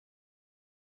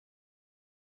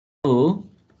So,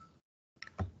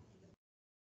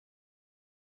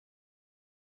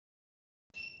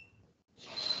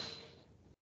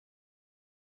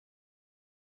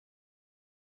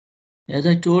 as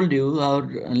I told you, our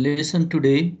lesson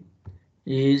today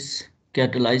is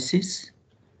catalysis.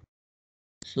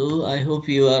 So I hope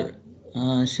you are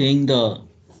seeing the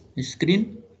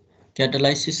screen.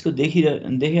 Catalysis को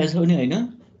देखिया छ नि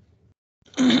हैन?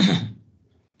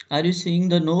 Are you seeing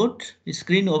the note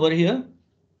screen over here?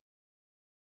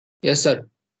 Yes, sir.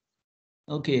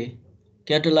 Okay,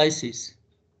 catalysis.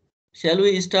 Shall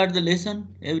we start the lesson,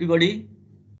 everybody?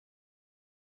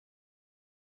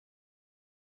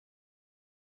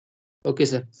 Okay,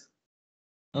 sir.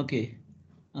 Okay.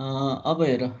 अब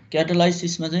हेर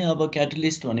क्याटालाइसिसमा चाहिँ अब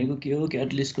catalyst भनेको के हो,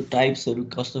 क्याटलिस्टको टाइप्सहरू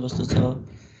कस्तो कस्तो छ,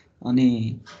 अनि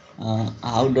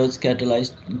how does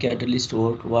catalyst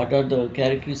work, what are the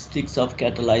characteristics of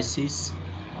क्याटालाइसिस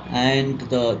and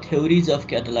the theories of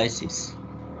क्याटालाइसिस.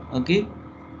 Okay,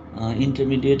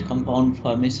 intermediate compound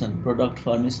formation, product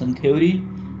formation theory,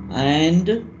 and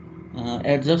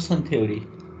adsorption theory.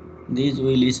 These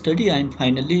we'll study, and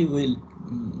finally we'll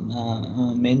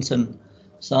mention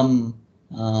some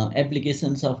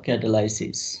applications of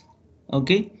catalysis.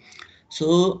 Okay,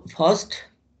 so first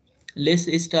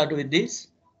let's start with this.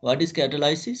 What is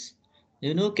catalysis?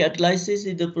 You know, catalysis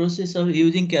is the process of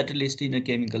using catalyst in a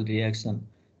chemical reaction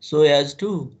so as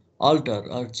to alter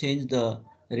or change the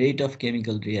rate of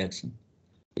chemical reaction.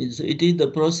 It is the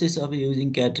process of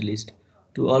using catalyst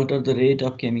to alter the rate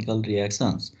of chemical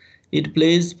reactions. It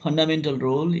plays fundamental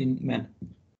role in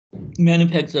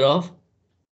manufacture of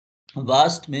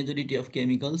vast majority of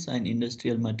chemicals and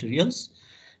industrial materials.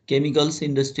 Chemicals,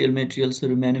 industrial materials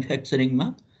manufacturing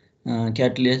ma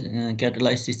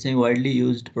catalysis is widely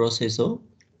used process of,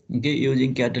 okay,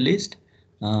 using catalyst.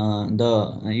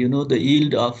 The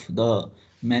yield of the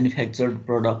manufactured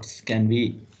products can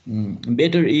be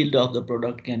better yield of the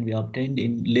product can be obtained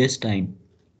in less time.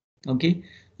 Okay,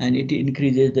 and it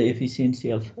increases the efficiency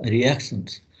of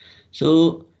reactions.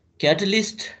 So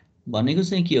catalyst भनेको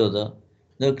चाहिँ के हो त?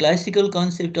 The classical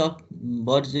concept of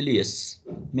Berzelius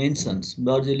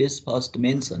first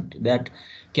mentioned that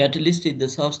catalyst is the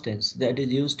substance that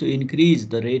is used to increase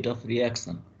the rate of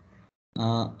reaction.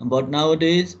 But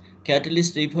nowadays,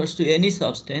 catalyst refers to any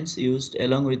substance used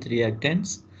along with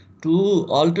reactants to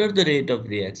alter the rate of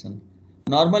reaction.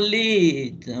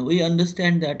 Normally, we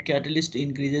understand that catalyst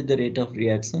increases the rate of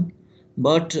reaction,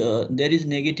 but there is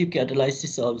negative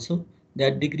catalysis also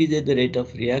that decreases the rate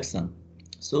of reaction.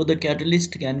 So the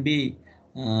catalyst can be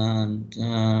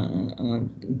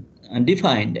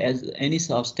defined as any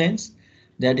substance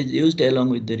that is used along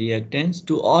with the reactants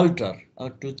to alter or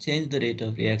to change the rate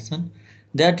of reaction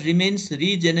that remains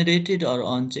regenerated or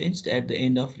unchanged at the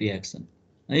end of reaction.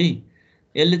 है,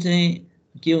 यसले चाहिँ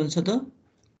के हुन्छ त?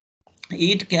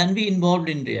 It can be involved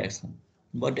in reaction,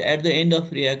 but at the end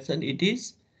of reaction it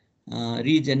is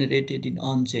regenerated in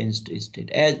unchanged state,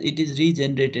 as it is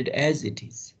regenerated as it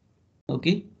is.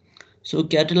 Okay, so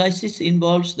catalysis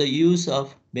involves the use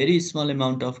of very small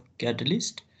amount of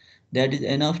catalyst that is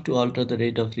enough to alter the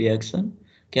rate of reaction.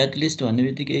 Catalyst भन्ने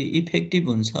बित्तिकै effective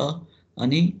हुन्छ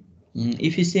अनि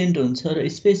efficient हुन्छ र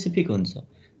specific हुन्छ.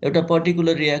 एउटा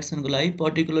particular रियाक्सनको लागि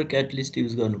particular catalyst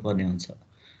use गर्नुपर्ने हुन्छ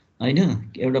हैन.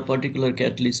 एउटा पर्टिकुलर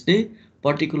क्याटलिस्टले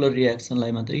पर्टिकुलर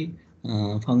रियाक्सनलाई मात्रै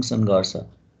फङ्सन गर्छ.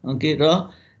 ओके, र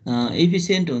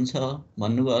इफिसियन्ट हुन्छ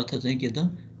भन्नुको अर्थ चाहिँ के त?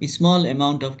 Small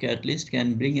amount of catalyst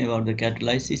can bring about the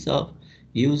catalysis of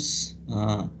use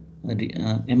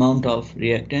amount of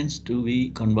reactants to be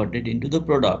converted into the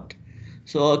product.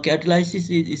 So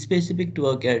catalysis is specific to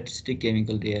a characteristic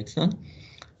chemical reaction.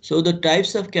 So the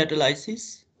types of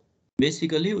catalysis,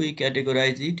 basically we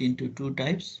categorize it into two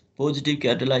types: positive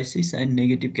catalysis and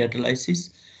negative catalysis.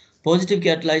 Positive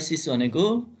catalysis भनेको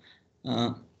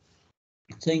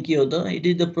चाहिँ के हो त? It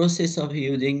is the process of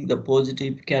using the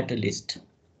positive catalyst.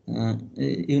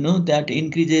 That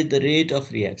increases the rate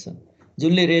of reaction.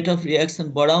 जुनले rate of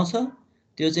reaction बढाउँछ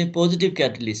त्यो चाहिँ positive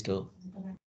catalyst हो.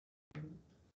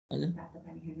 हजुर,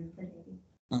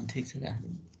 ठिक छ, राख्नु.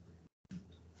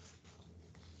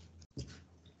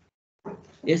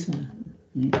 यसमा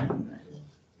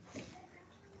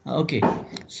ओके,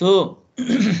 सो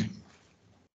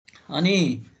अनि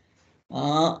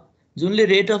जुनले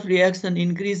रेट अफ रियाक्सन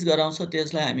इन्क्रिज गराउँछ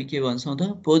त्यसलाई हामी के भन्छौँ त?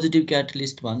 पोजिटिभ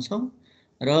क्याटलिस्ट भन्छौँ.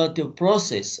 र त्यो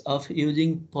process of using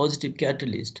positive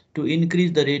catalyst to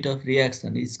increase the rate of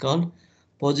reaction is called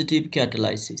positive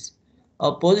क्याटलाइसिस.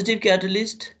 अब पोजिटिभ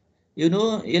क्याटलिस्ट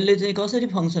यसले चाहिँ कसरी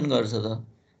फङ्सन गर्छ त?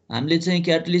 हामीले चाहिँ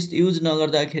क्याटलिस्ट युज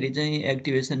नगर्दाखेरि चाहिँ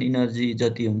एक्टिभेसन इनर्जी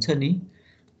जति हुन्छ नि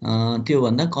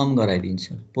त्योभन्दा कम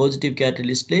गराइदिन्छ। पोजिटिभ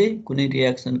क्याटालिस्टले कुनै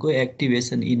रियाक्सनको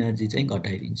एक्टिभेसन इनर्जी चाहिँ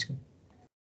घटाइदिन्छ।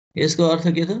 यसको अर्थ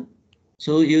के त?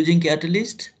 So using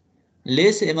catalyst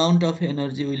lace amount of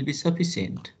energy will be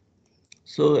sufficient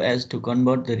so as to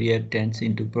convert the reactants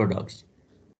into products.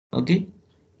 Okay,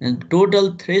 and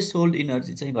total threshold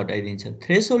energy चाहिँ घटाइदिन्छ।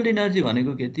 threshold energy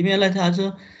भनेको के? तिमीहरूलाई थाहा छ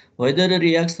whether a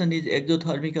reaction is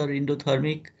exothermic or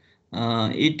endothermic,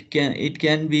 it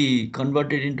can be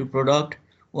converted into product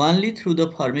only through the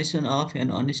formation of an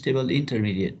unstable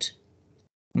intermediate.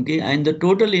 Okay, and the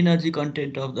total energy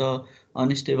content of the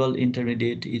unstable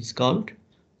intermediate is called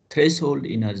threshold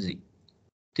energy.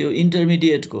 त्यो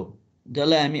इन्टरमिडिएटको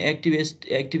जसलाई हामी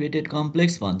activated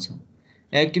complex भन्छौँ,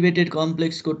 activated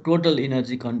कम्प्लेक्सको total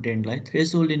energy कन्टेन्टलाई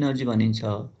threshold energy भनिन्छ।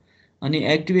 अनि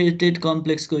activated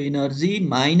कम्प्लेक्सको energy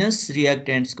minus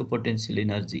रियाक्टेन्ट्सको potential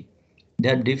energy,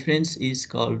 that difference is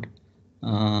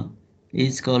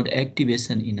called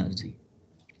activation energy.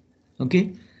 Okay,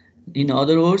 in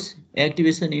other words,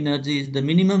 activation energy is the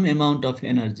minimum amount of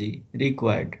energy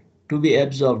required to be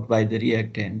absorbed by the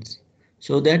reactants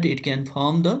so that it can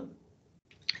form the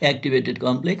activated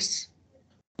complex,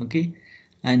 okay,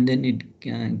 and then it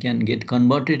can get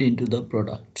converted into the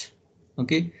product.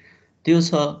 Okay, त्यो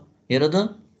छ। हेर त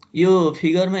यो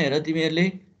फिगरमा हेर तिमीहरूले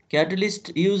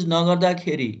catalyst use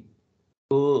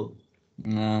नगर्दाखेरिको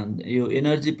यो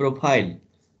energy profile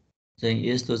चाहिँ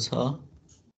यस्तो छ,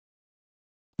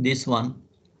 this one.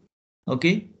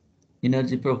 Okay,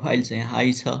 energy profile चाहिँ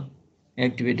हाई छ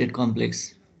एक्टिभेटेड कम्प्लेक्स।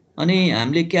 अनि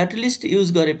हामीले क्याटालिस्ट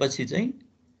युज गरेपछि चाहिँ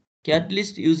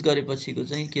गरेपछिको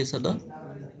चाहिँ के छ त?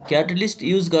 क्याटालिस्ट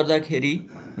युज गर्दाखेरि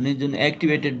हुने जुन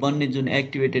एक्टिभेटेड बन्ने जुन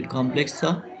एक्टिभेटेड कम्प्लेक्स छ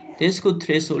त्यसको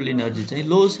थ्रेसहोल्ड इनर्जी चाहिँ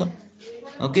लो छ।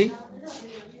 Okay,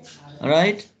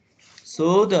 right.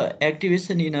 So the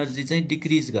activation energy चाहिँ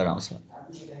डिक्रिज गराउँछ।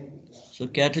 So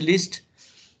catalyst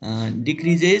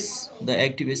decreases the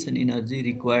activation energy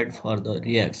required for the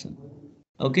reaction.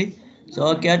 Okay, so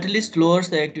a catalyst lowers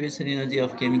the activation energy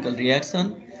of chemical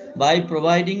reaction by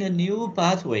providing a new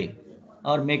pathway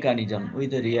or mechanism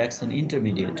with a reaction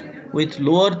intermediate with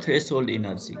lower threshold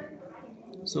energy.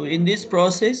 So in this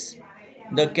process,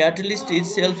 the catalyst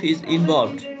itself is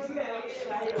involved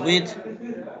with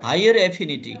higher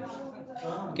affinity.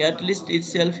 Catalyst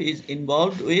itself is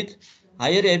involved with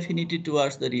higher affinity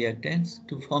towards the reactants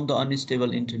to form the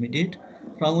unstable intermediate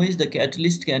from which the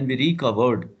catalyst can be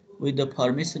recovered with the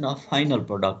formation of final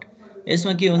product.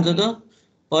 यसमा के हुन्छ त?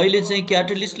 पहिले चाहिँ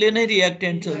क्याटालिस्टले नै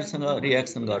रियाक्टेन्ट्सहरूसँग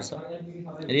reaction गर्छ,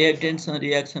 रियाक्टेन्ट्ससँग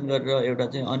reaction गरेर एउटा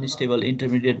चाहिँ अनस्टेबल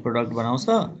इन्टरमिडिएट प्रडक्ट बनाउँछ।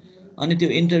 अनि त्यो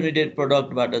इन्टरमिडिएट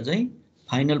प्रडक्टबाट चाहिँ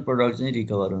फाइनल प्रडक्ट चाहिँ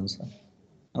रिकभर हुन्छ।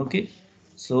 Okay,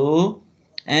 so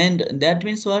and that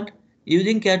means what?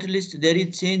 Using catalyst there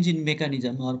is change in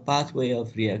mechanism or pathway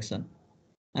of reaction,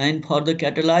 and for the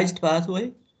catalyzed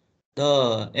pathway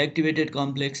the activated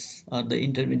complex or the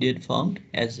intermediate formed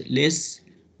has less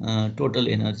total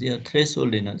energy or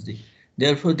threshold energy.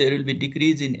 Therefore there will be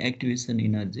decrease in activation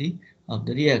energy of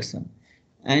the reaction,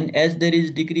 and as there is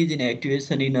decrease in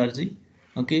activation energy,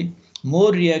 okay,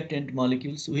 more reactant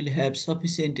molecules will have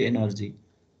sufficient energy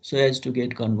so as to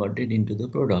get converted into the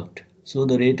product. So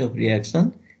the rate of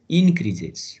reaction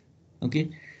increases. Okay,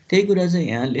 त्यही कुरा चाहिँ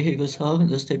यहाँ लेखेको छ।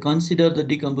 जस्तै consider the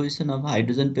decomposition of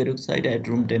hydrogen peroxide at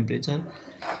room temperature.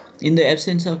 In the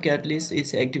absence of catalyst,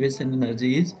 its activation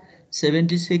energy is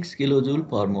 76 kilojoule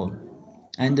per mole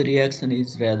and the reaction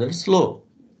is rather slow.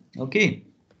 Okay,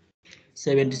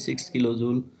 76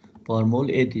 kilojoule per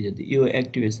mole यति जति यो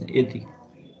activation, यति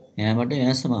यहाँबाट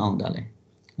यहाँसम्म आउँदालाई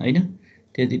हैन,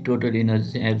 त्यति total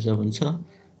energy चाहिँ absorb हुन्छ।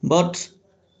 But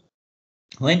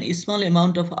when a small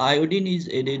amount of iodine is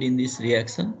added in this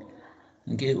reaction,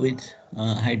 okay, with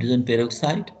hydrogen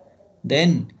peroxide,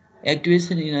 then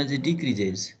activation energy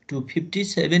decreases to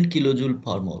 57 kilojoule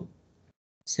per mole.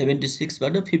 76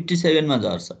 बाट 57 मा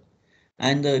झर्छ।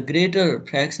 and the greater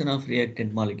fraction of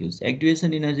reactant molecules,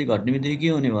 activation energy घट्ने बित्तिकै के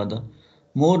हुने भयो त?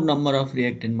 more number of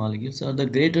reactant molecules or the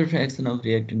greater fraction of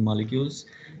reactant molecules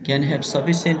can have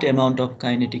sufficient amount of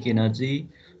kinetic energy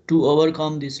to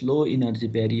overcome this low energy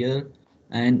barrier,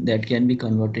 and that can be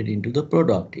converted into the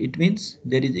product. It means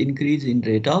there is increase in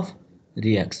rate of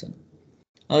reaction.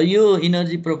 यो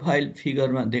energy profile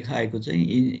फिगरमा देखाएको चाहिँ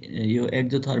यो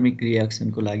exothermic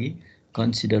रियाक्सनको लागि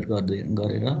consider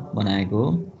गरेर बनाएको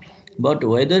हो। But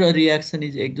whether a reaction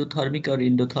is exothermic or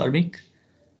endothermic,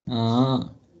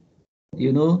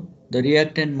 you know, the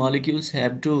reactant molecules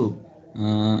have to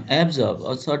absorb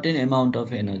a certain amount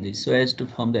of energy so as to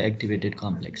form the activated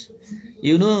complex.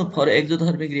 You know, for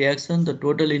exothermic reaction, the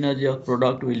total energy of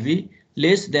product will be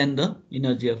less than the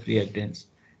energy of reactants.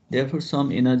 Therefore,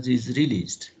 some energy is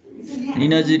released.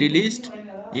 Energy released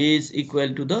is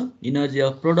equal to the energy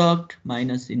of product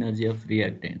minus energy of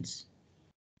reactants.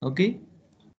 Okay,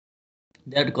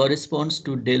 that corresponds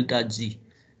to delta G,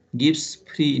 gives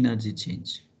free energy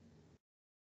change.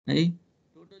 है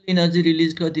total energy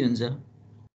released कति हुन्छ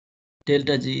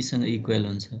delta G सँग equal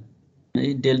हुन्छ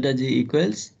है delta G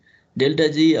equals delta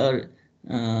G or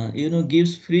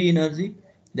gives free energy,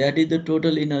 that is the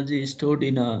total energy stored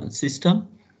in a system,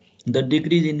 the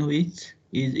decrease in which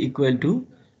is equal to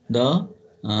the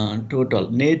total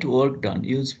net work done,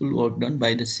 useful work done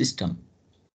by the system.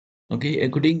 Okay,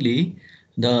 accordingly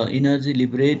the energy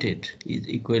liberated is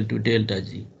equal to delta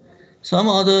G. Some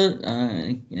other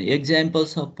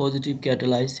examples of positive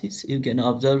catalysis you can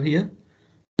observe here.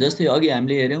 जस्तै अघि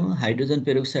हामीले हेऱ्यौँ hydrogen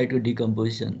पेरोक्साइडको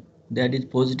decomposition, that is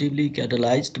positively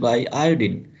catalyzed by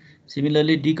iodine.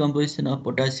 Similarly, decomposition of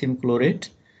potassium chlorate,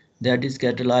 that is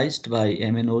catalyzed by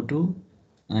MnO2,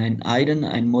 and iron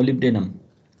and molybdenum,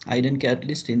 iron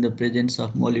catalyst in the presence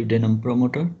of molybdenum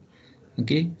promoter.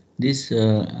 Okay, this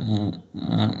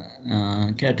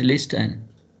catalyst and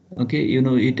okay,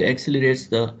 it accelerates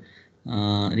the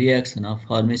reaction of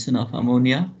formation of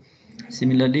ammonia.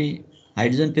 Similarly,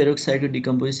 hydrogen पेरोक्साइडको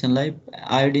डिकम्पोजिसनलाई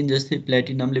iodine जस्तै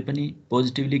प्लेटिनमले पनि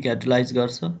positively क्याटलाइज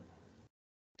गर्छ.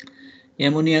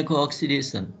 एमोनियाको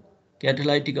oxidation,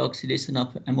 catalytic oxidation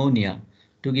of ammonia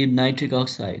to give nitric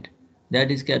oxide,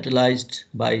 that is catalyzed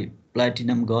by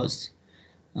platinum gas.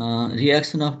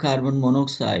 Reaction of carbon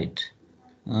monoxide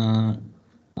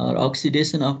or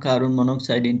oxidation of carbon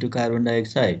monoxide into carbon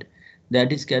dioxide,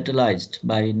 that is catalyzed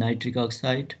by nitric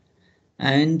oxide.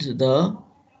 And the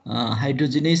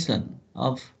hydrogenation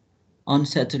of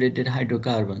unsaturated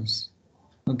hydrocarbons,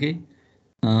 okay,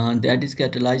 that is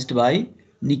catalyzed by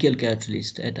nickel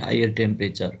catalyst at higher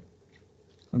temperature,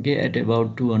 okay, at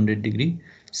about 200 degree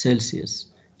Celsius.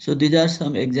 So these are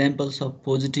some examples of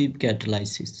positive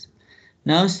catalysis.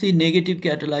 Now see negative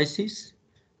catalysis.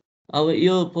 अब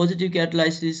यो positive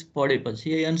catalysis पढेपछि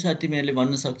यही अनुसार तिमीहरूले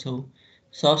भन्न सक्छौ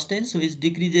substance which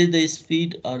decreases the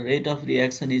speed or rate of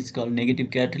reaction is called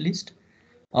negative catalyst,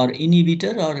 or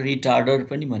inhibitor or retarder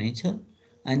पनि भनिन्छ,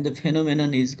 and the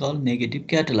phenomenon is called negative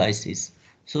catalysis.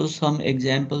 So some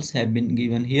examples have been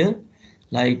given here,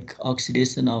 like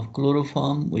oxidation of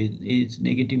chloroform is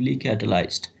negatively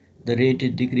catalyzed. The rate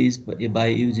is decreased by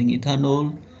using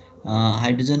ethanol.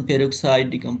 Hydrogen peroxide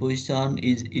decomposition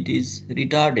is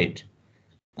retarded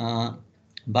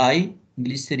by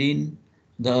glycerin.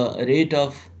 The rate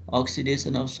of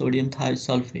oxidation of sodium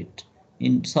thiosulfate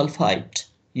in sulfite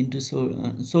into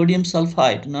sodium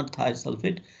sulfite, not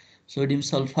thiosulfate, sodium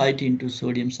sulfite into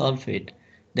sodium sulfate,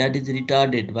 that is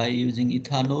retarded by using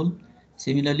ethanol.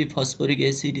 Similarly, phosphoric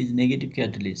acid is negative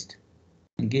catalyst,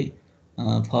 okay,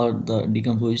 for the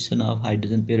decomposition of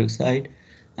hydrogen peroxide.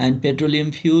 And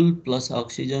petroleum fuel plus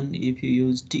oxygen, if you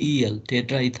use TEL,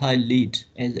 tetraethyl lead,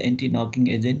 as anti-knocking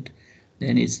agent,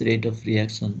 then its rate of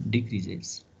reaction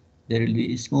decreases. There will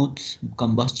be smooth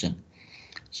combustion.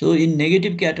 So in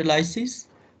negative catalysis,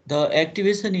 the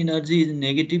activation energy in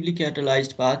negatively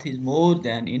catalyzed path is more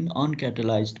than in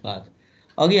uncatalyzed path.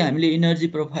 अघि हामीले energy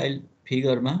profile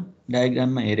फिगरमा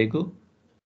डायग्राममा हेरेको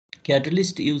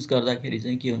catalyst use गर्दाखेरि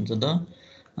चाहिँ के हुन्छ त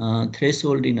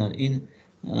threshold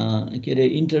के अरे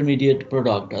इन्टरमिडिएट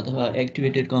प्रोडक्ट अथवा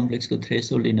एक्टिभेटेड कम्प्लेक्सको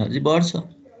थ्रेसहोल्ड इनर्जी बढ्छ.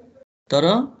 तर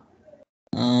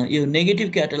यो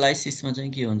नेगेटिभ क्याटलाइसिसमा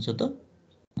चाहिँ के हुन्छ त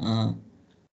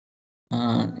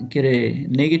के अरे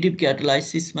नेगेटिभ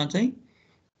क्याटलाइसिसमा चाहिँ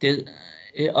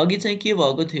अघि चाहिँ के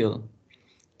भएको थियो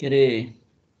के अरे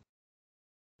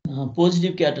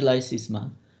पोजिटिभ क्याटलाइसिसमा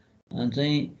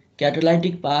चाहिँ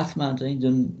क्याटालाइटिक पाथमा चाहिँ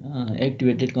जुन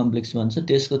एक्टिभेटेड कम्प्लेक्स भन्छ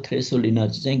त्यसको थ्रेसहोल्ड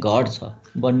इनर्जी चाहिँ घट्छ,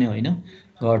 बढ्ने होइन,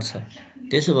 घट्छ.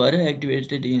 त्यसो भएर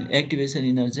एक्टिभेसन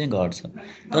इनर्जी चाहिँ घट्छ.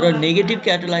 तर नेगेटिभ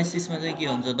क्याटालाइसिसमा चाहिँ के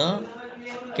हुन्छ त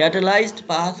क्याटालाइज्ड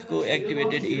पाथको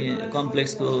एक्टिभेटेड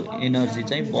कम्प्लेक्सको एनर्जी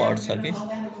चाहिँ बढ्छ के.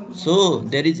 So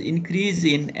there is increase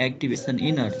in activation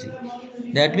energy.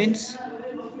 That means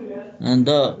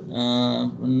the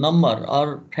number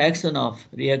or fraction of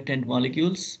reactant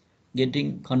molecules getting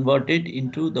converted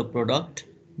into the product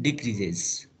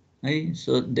decreases, right?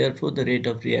 So therefore the rate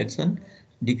of reaction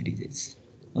decreases.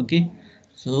 Okay,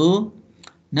 so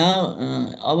now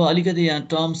अब अलिकति यहाँ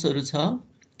टर्म्सहरु छ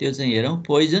त्यो चाहिँ हेरौं.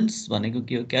 पोइजन्स भनेको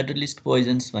के हो? क्याटलिस्ट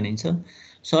पोइजन्स भनिन्छ.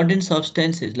 Certain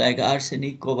substances like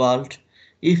arsenic, cobalt,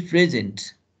 if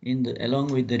present in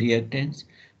along with the reactants,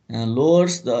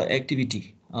 lowers the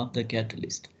activity of the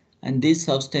catalyst, and these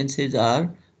substances are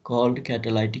called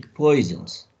catalytic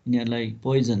poisons. Like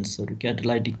poisons or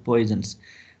catalytic poisons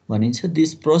भनिन्छ.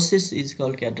 This process is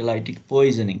called catalytic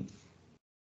poisoning.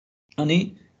 अनि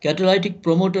catalytic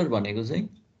promoter भनेको चाहिँ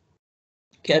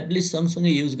catalyst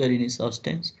सँगसँगै use गरिने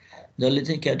substance जसले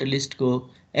चाहिँ क्याटलिस्टको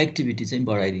activity चाहिँ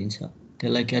बढाइदिन्छ,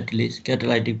 त्यसलाई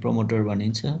क्याटालाइटिक प्रमोटर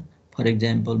भनिन्छ। For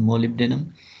example molybdenum,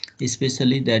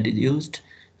 specially that is used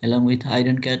along with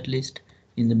iron catalyst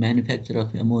in the manufacture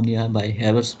of ammonia by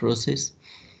Haber's process.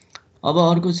 अब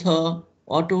अर्को छ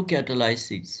auto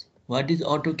क्याटालाइसिस। What is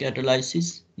auto क्याटालाइसिस?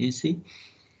 You C,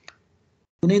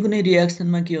 कुनै कुनै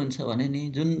रियाक्सनमा के हुन्छ भने नि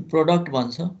जुन प्रोडक्ट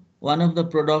बन्छ, one of the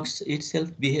products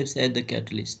itself behaves as the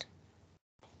catalyst,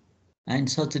 and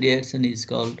such reaction is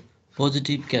called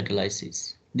positive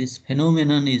catalysis. This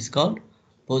phenomenon is called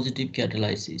positive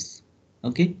catalysis.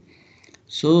 Okay,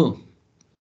 so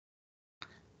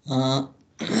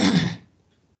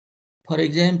for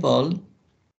example,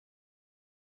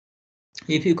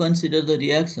 if you consider the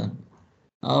reaction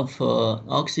of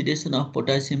oxidation of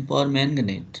potassium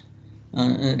permanganate,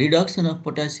 reduction of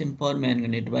potassium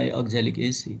permanganate by oxalic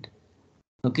acid,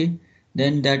 okay,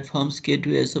 then that forms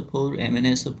K2SO4,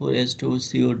 MnSO4, H2O,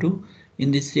 CO2.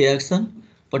 In this reaction,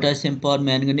 potassium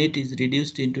permanganate is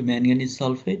reduced into manganese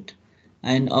sulfate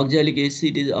and oxalic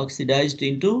acid is oxidized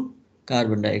into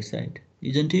carbon dioxide,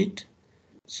 isn't it?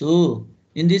 So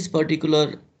in this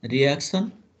particular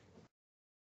reaction,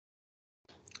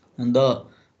 and the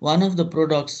one of the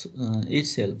products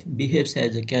itself behaves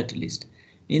as a catalyst.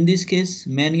 In this case,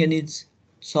 manganese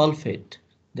sulfate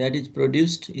that is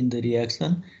produced in the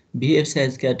reaction behaves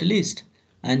as catalyst,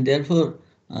 and therefore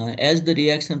as the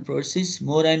reaction proceeds,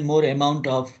 more and more amount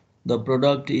of the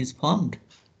product is formed,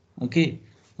 okay,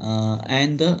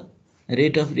 and the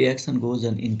rate of reaction goes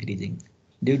on increasing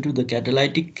due to the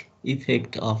catalytic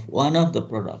effect of one of the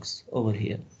products over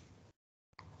here.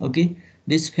 Okay,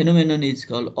 this phenomenon is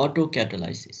called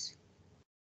autocatalysis.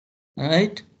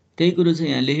 Alright, त्यही कुरो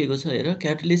चाहिँ यहाँ लेखेको छ हेर,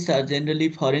 catalysts are generally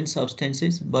foreign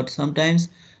substances, but sometimes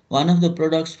one of the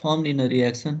products formed in a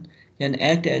reaction can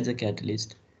act as a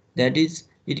catalyst. That is,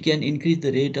 it can increase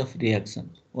the rate of reaction.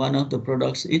 One of the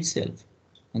products itself,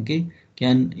 okay,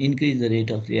 can increase the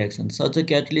rate of reaction. Such a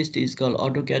catalyst is called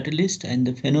autocatalyst, and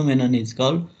the phenomenon is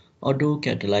called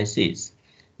autocatalysis.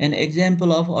 An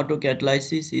example of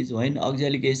autocatalysis is when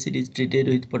oxalic acid is treated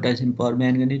with potassium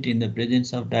permanganate in the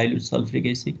presence of dilute sulfuric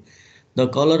acid. The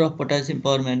color of potassium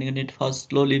permanganate first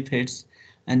slowly fades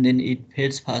and then it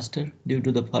fades faster due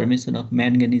to the formation of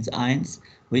manganese ions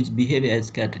which behave as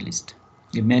catalyst.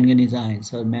 The manganese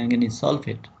ions or manganese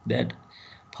sulfate that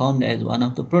formed as one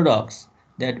of the products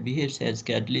that behaves as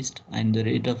catalyst, and the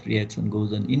rate of reaction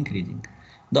goes on increasing.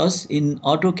 Thus, in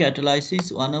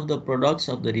autocatalysis, one of the products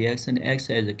of the reaction acts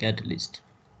as a catalyst.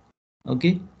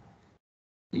 Okay,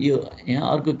 यो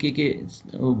यहाँ अर्को के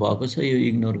भएको छ यो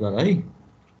ignore गर है.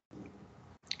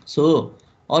 So,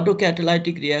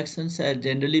 autocatalytic reactions are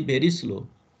generally very slow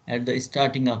at the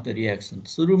starting of the reaction.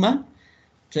 सुरुमा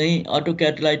चाहिँ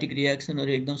autocatalytic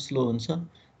reactionहरु एकदम slow हुन्छ,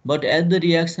 but as the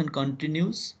reaction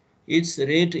continues, its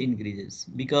rate increases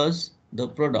because the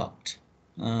product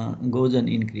goes on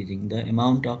increasing. The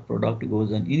amount of product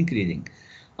goes on increasing.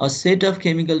 A set of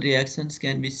chemical reactions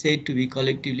can be said to be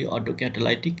collectively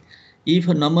autocatalytic if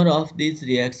a number of these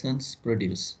reactions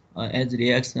produce as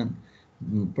reaction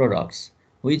products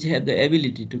which have the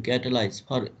ability to catalyze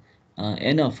for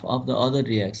enough of the other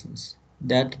reactions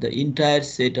that the entire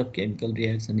set of chemical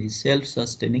reaction is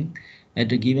self-sustaining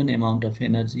at a given amount of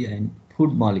energy and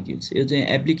food molecules. यो चाहिँ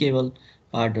applicable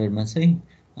पार्टहरुमा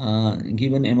चाहिँ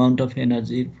given amount of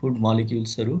energy food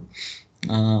moleculesहरु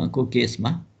को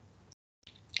केसमा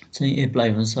चाहिँ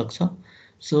apply हुन सक्छ.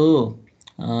 So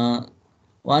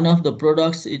one of the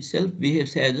products itself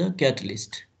behaves as a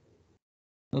catalyst,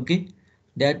 okay,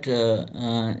 that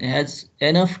has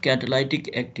enough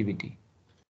catalytic activity.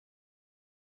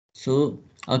 So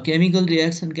a chemical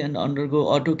reaction can undergo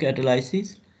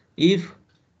autocatalysis if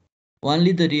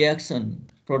only the reaction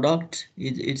product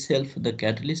is itself the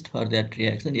catalyst for that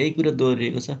reaction. यही कुरा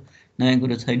दोहोरिएको छ, नयाँ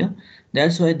कुरा छैन.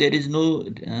 That's why there is no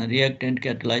reactant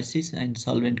catalysis and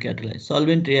solvent catalysis.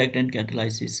 Solvent reactant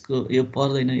catalysis को यो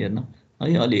पर्दैन हेर्न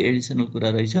है, अलि एडिसनल कुरा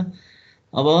रहेछ.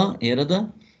 अब हेर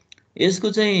त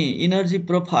यसको चाहिँ इनर्जी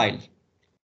प्रोफाइल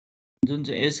जुन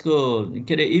चाहिँ यसको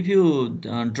के रे, if you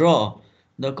draw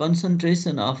the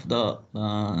concentration of the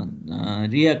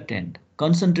reactant,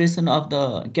 concentration of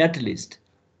the catalyst,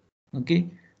 okay,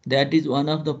 that is one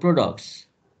of the products,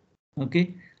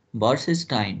 okay, versus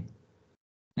time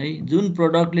है, जुन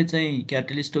प्रोडक्टले चाहिँ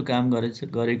क्याटलिस्टको काम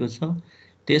गरेको छ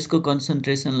त्यसको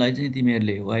कन्सन्ट्रेसनलाई चाहिँ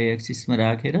तिमीहरूले y एक्सिसमा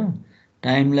राखेर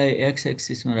टाइमलाई x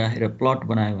एक्सिसमा राखेर प्लट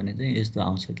बनायो भने चाहिँ यस्तो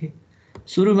आउँछ के.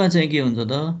 सुरुमा चाहिँ के हुन्छ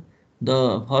त,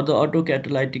 for the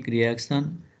autocatalytic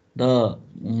reaction the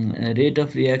rate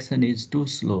of reaction is too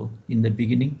slow in the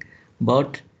beginning,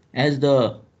 but as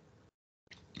the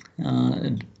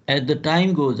As the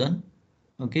time goes on,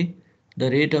 okay, the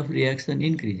rate of reaction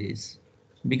increases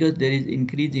because there is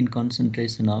increase in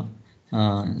concentration of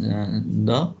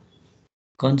the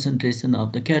concentration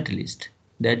of the catalyst.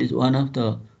 That is one of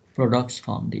the products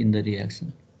formed in the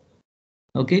reaction.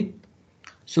 Okay,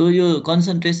 so your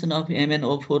concentration of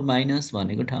MnO4 minus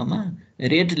भनेको ठाउँमा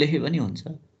rate लेखे पनि हुन्छ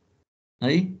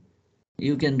है.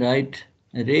 You can write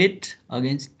rate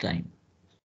against time,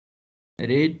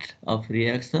 rate of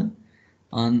reaction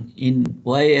on in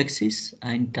y-axis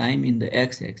and time in the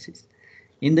x-axis.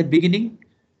 In the beginning,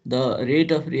 the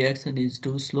rate of reaction is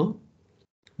too slow,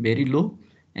 very low,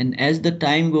 and as the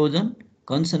time goes on,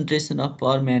 concentration of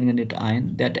permanganate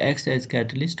ion that acts as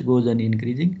catalyst goes on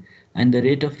increasing, and the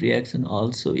rate of reaction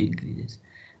also increases.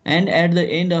 And at the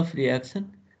end of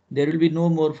reaction, there will be no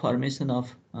more formation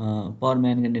of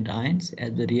permanganate ions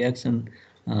as the reaction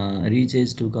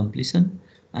reaches to completion,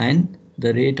 and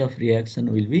the rate of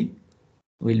reaction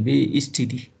will be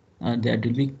steady, and that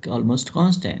will be almost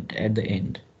constant at the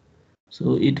end.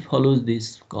 So it follows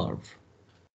this curve.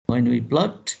 When we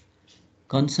plot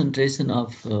concentration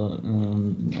of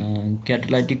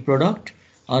catalytic product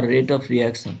or rate of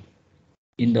reaction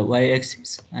in the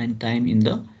y-axis and time in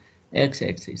the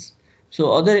x-axis.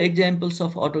 So other examples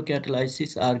of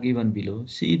autocatalysis are given below.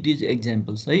 See these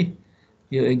examples है.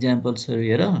 यो एक्जाम्पल्सहरू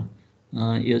हेर.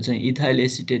 यो चाहिँ ethyl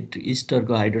acetate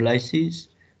इस्टरको hydrolysis,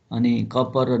 अनि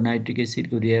copper र nitric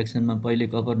एसिडको रियाक्सनमा पहिले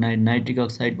copper nitric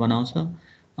oxide बनाउँछ,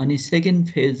 अनि सेकेन्ड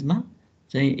फेजमा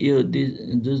चाहिँ यो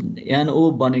जुन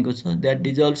NO बनेको छ that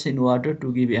डिजल्भ्स in water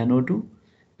to give NO2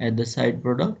 at the side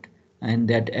product and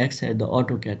that acts at the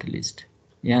auto catalyst.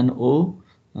 NO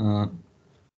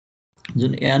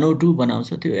जुन NO2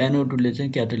 बनाउँछ त्यो NO2 ले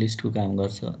चाहिँ क्याटलिस्टको काम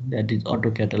गर्छ, that is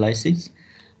auto क्याटलाइसिस.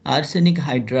 Arsenic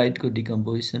hydride को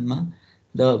decomposition मा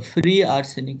the free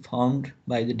arsenic formed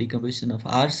by the decomposition of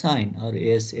arsine or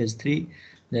AsH3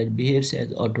 that behaves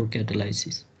as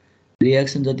autocatalysis.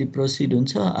 Reaction जति proceed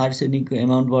हुन्छ arsenic को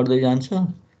amount बढ्दै जान्छ,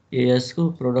 AS को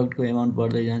product को amount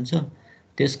बढ्दै जान्छ,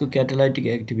 त्यसको catalytic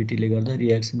activity ले गर्दा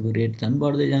reaction को rate झन्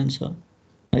बढ्दै जान्छ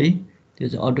है. त्यो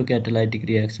चाहिँ autocatalytic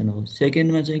reaction हो.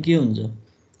 सेकेन्ड मा चाहिँ के हुन्छ,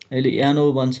 अहिले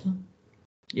NO बन्छ,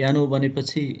 NO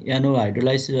बनेपछि NO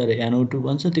हाइड्रोलाइसिस गरेर NO2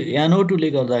 बन्छ, त्यो NO2 ले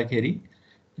गर्दाखेरि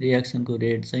रियाक्सनको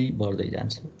रेट चाहिँ बढ्दै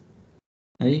जान्छ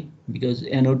है, because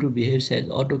NO2 behaves as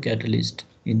auto catalyst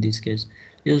in this case.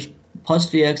 यो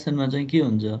फर्स्ट रियाक्सनमा चाहिँ के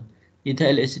हुन्छ,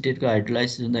 इथाइल एसिटेटको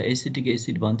हाइड्रोलाइसिस हुँदा एसिटिक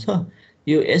एसिड बन्छ,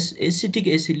 यो एसिटिक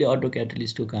एसिडले अटो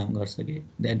क्याटलिस्टको काम गर्छ कि,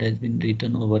 that has been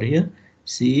written over here,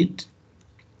 see it.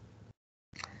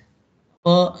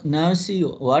 Now see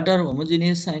what are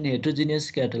homogeneous and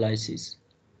heterogeneous क्याटालाइसिस.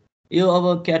 यो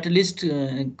अब क्याटलिस्ट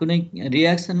कुनै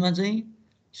रियाक्सनमा चाहिँ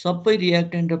सबै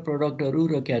रियाक्टेन्ट र प्रोडक्टहरू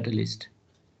र क्याटलिस्ट,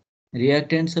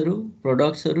 रियाक्टेन्ट्सहरू,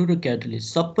 प्रोडक्ट्सहरू र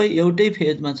क्याटलिस्ट सबै एउटै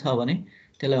फेजमा छ भने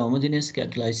त्यसलाई होमोजिनियस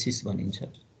क्याटालाइसिस भनिन्छ.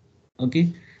 ओके,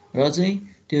 र चाहिँ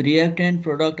त्यो रियाक्टेन्ट,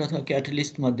 प्रोडक्ट अथवा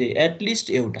क्याटलिस्ट मध्ये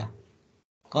एटलिस्ट एउटा,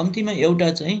 कम्तीमा एउटा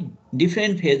चाहिँ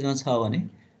डिफ्रेन्ट फेजमा छ भने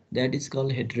that is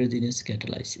called heterogeneous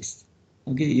क्याटालाइसिस.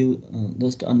 Okay, you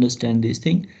just understand this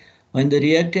thing. When the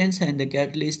reactants and the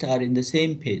catalyst are in the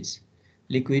same phase,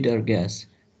 liquid or gas,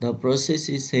 the process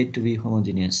is said to be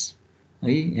homogeneous.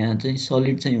 है, यहाँ चाहिँ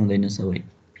solid चाहिँ हुँदैन सबै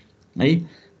है.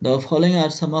 The following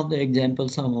are some of the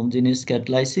examples of homogeneous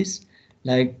catalysis,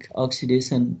 like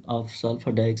oxidation of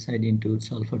sulfur dioxide into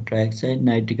sulfur trioxide,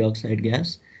 nitric oxide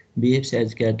gas behaves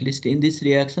as catalyst. In this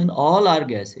reaction, all are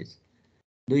gases.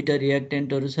 दुईटा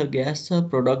रियाक्टेन्टहरू छ, gas छ,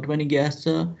 product पनि gas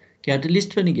छ,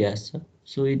 catalyst पनि gas छ.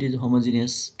 So it is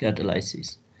homogeneous catalysis.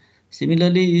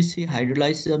 Similarly, you see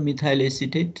hydrolysis of methyl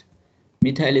acetate.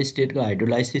 Methyl acetate को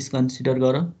hydrolysis consider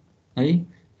गरौँ है.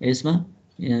 यसमा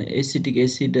एसिटिक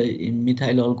एसिड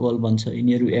मिथाइल अल्कोहल बन्छ,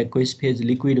 यिनीहरू एक्वस फेज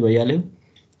लिक्विड भइहाल्यो,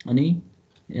 अनि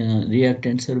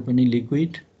रियाक्टेन्ट्सहरू पनि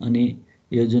लिक्विड, अनि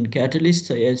यो जुन क्याटलिस्ट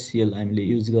छ HCl हामीले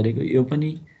युज गरेको यो पनि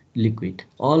liquid,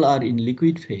 all are in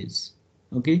liquid phase.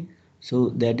 Okay, so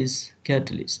that is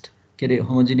catalyst, के अरे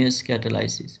homogeneous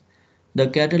catalysis. The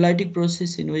catalytic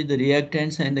process in which the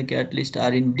reactants and the catalyst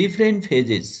are in different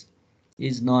phases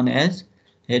is known as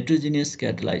heterogeneous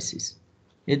catalysis.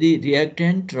 यदि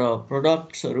reactant र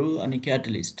productsहरू अनि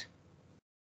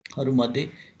catalystहरू मध्ये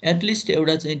at least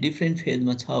एउटा चाहिँ different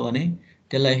फेजमा छ भने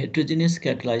त्यसलाई heterogeneous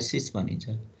catalysis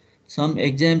भनिन्छ. Some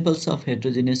examples of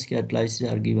heterogeneous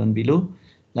catalysis are given below,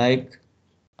 like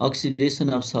oxidation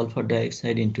of sulfur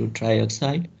dioxide into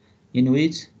trioxide, in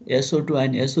which SO2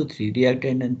 and SO3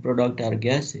 reactant and product are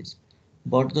gases,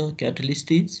 but the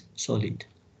catalyst is solid.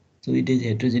 So it is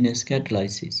heterogeneous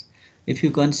catalysis. If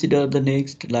you consider the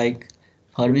next, like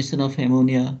formation of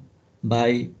ammonia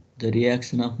by the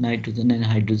reaction of nitrogen and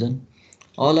hydrogen.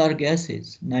 All are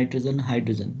gases, nitrogen,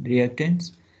 hydrogen,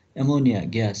 reactants, ammonia,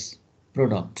 gas,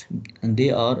 product. And they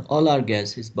are all are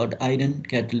gases, but iron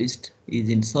catalyst is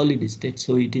in solid state,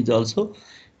 so it is also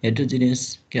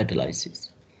heterogeneous catalysis.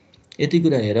 यति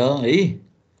कुरा हेर है.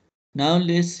 Now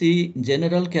let's see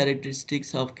general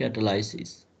characteristics of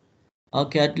catalysis. A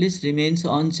catalyst remains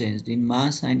unchanged in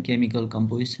mass and chemical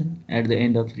composition at the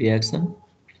end of reaction.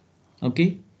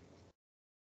 Okay.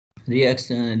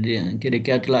 Reaction के अरे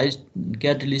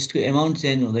catalyst को amount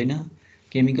change हुँदैन,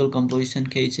 chemical composition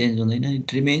केही change हुँदैन,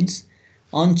 it remains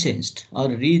unchanged or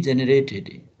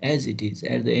regenerated as it is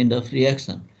at the end of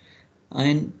reaction.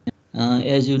 And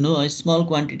as you know, a small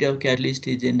quantity of catalyst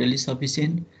is generally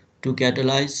sufficient to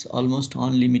catalyze almost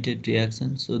unlimited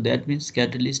reactions. So that means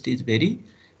catalyst is very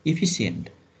efficient.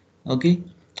 Okay.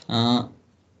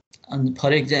 And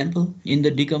for example, in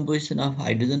the decomposition of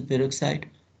hydrogen peroxide,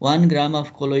 1 gram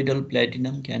of colloidal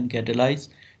platinum can catalyze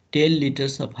 10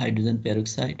 liters of hydrogen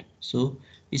peroxide. So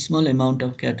a small amount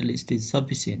of catalyst is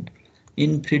sufficient.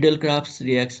 In Friedel-Crafts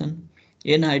reaction,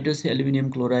 N-hydrous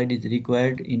aluminum chloride is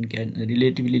required in a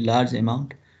relatively large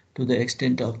amount to the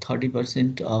extent of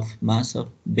 30% of mass of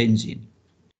benzene.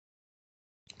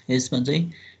 यसमा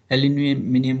चाहिँ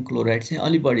aluminium chloride चाहिँ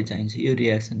अलि बढी चाहिन्छ यो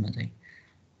रियाक्सनमा चाहिँ.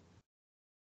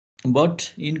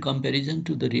 But in comparison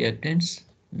to the reactants,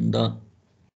 the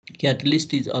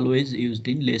catalyst is always used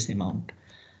in less amount.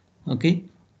 Okay,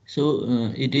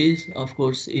 so it is of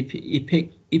course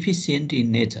efficient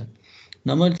in nature.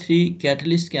 Number 3,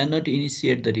 catalyst cannot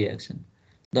initiate the reaction.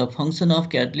 The function of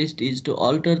catalyst is to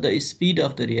alter the speed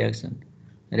of the reaction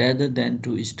rather than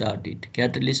to start it.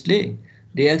 Catalyst ले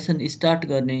reaction start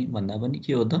गर्ने भन्दा पनि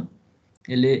के हो त,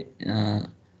 यसले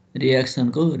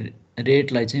reaction को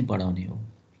rate लाई चाहिँ बढाउने हो.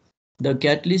 The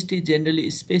catalyst is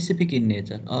generally specific in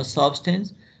nature. A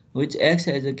substance which acts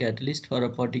as a catalyst for a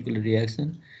particular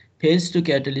reaction fails to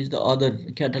catalyze the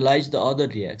other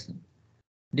reaction.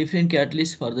 Different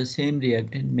catalysts for the same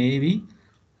reactant may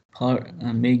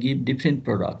give different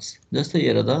products. जस्तै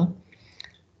हेर त,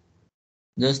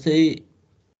 जस्तै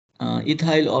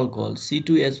ethyl alcohol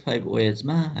C2H5OH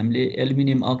मा हामीले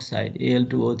aluminium oxide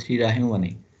Al2O3 राख्यौं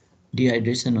भने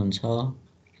dehydration हुन्छ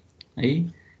है.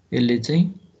 यसले चाहिँ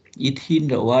इथिन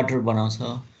र वाटर बनाउँछ.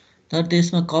 तर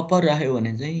त्यसमा कपर राख्यो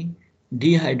भने चाहिँ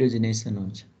डिहाइड्रोजिनेसन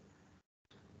हुन्छ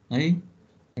है.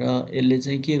 र यसले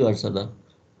चाहिँ के गर्छ त,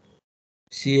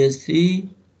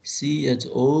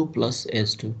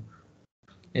 CH3CHO+H2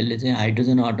 यसले चाहिँ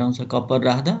हाइड्रोजन हटाउँछ कपर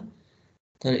राख्दा,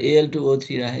 तर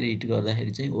Al2O3 राखेर हिट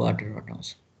गर्दाखेरि चाहिँ water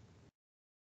हटाउँछ.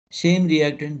 Same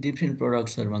reactant, different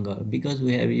products are because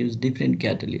we have used different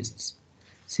catalysts.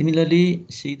 Similarly,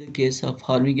 see the case of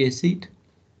formic acid.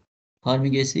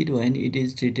 Formic acid, when it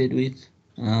is treated with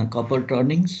copper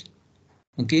turnings,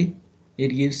 okay, it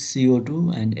gives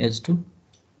CO2 and H2,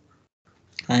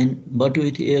 but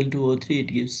with Al2O3 it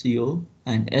gives CO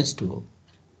and H2O.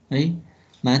 है.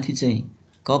 माथि चाहिँ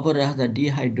copper राख्दा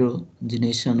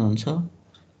डिहाइड्रोजिनेसन हुन्छ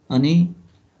अनि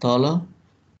तल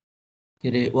के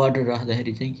अरे water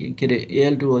राख्दाखेरि चाहिँ के अरे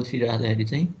Al2O3 राख्दाखेरि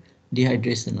चाहिँ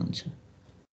डिहाइड्रेसन हुन्छ.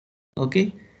 Okay,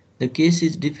 the case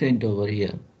is different over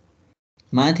here.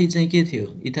 माथि चाहिँ के थियो,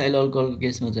 इथाइल अल्कोहलको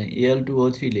केसमा चाहिँ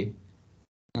Al2O3 ले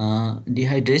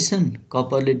डिहाइड्रेसन,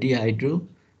 कपरले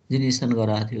डिहाइड्रोजिनेसन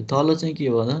गराएको थियो. तल चाहिँ के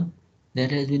हो त,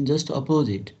 that has been just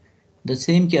opposite. The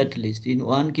same catalyst in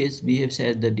one case behaves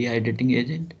as the dehydrating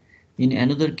agent, in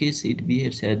another case it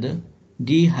behaves as the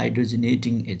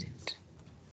dehydrogenating agent.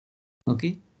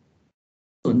 Okay,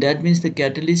 so that means the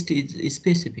catalyst is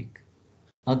specific.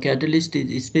 A catalyst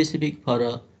is specific for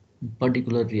a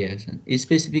particular reaction.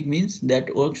 Specific means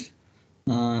that works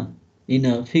in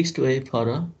a fixed way for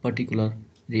a particular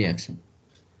reaction.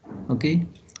 Okay,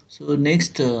 so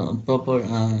next proper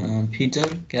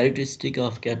feature characteristic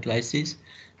of catalysis.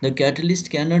 The catalyst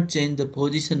cannot change the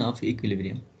position of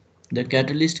equilibrium. The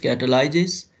catalyst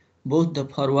catalyzes both the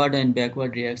forward and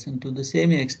backward reaction to the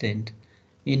same extent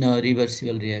in a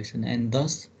reversible reaction and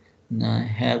thus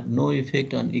have no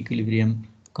effect on equilibrium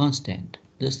constant.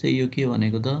 जस्तै यो के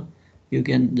भनेको त, you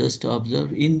can just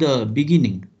observe in the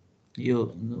beginning,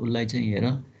 यो उसलाई चाहिँ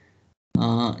हेर,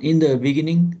 in the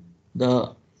beginning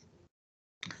the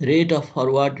rate of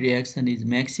forward reaction is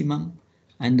maximum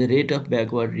and the rate of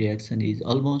backward reaction is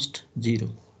almost zero.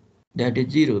 That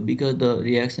is zero because the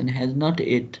reaction has not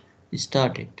yet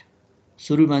started.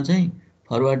 सुरुमा चाहिँ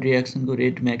forward रियाक्सनको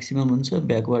rate maximum हुन्छ,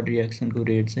 backward रियाक्सनको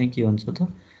rate चाहिँ के हुन्छ त,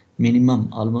 minimum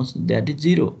almost, that is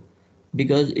zero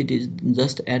because it is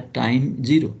just at time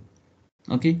zero.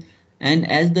 Okay, and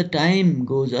as the time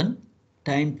goes on,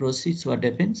 time proceeds, what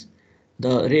happens,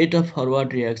 the rate of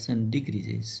forward reaction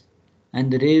decreases.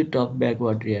 and the rate of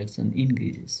backward reaction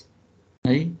increases.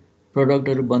 है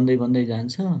प्रोडक्टहरु बन्दै बन्दै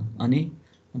जान्छ अनि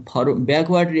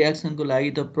backward रियाक्सनको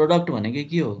लागि त product भनेको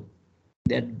के हो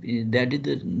that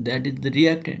is the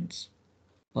reactants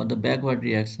for the backward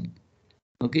reaction.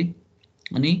 Okay,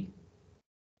 अनि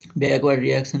ब्याकवर्ड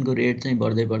रियाक्सनको रेट चाहिँ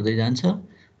बढ्दै बढ्दै जान्छ,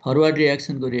 फरवर्ड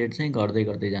रियाक्सनको रेट चाहिँ घट्दै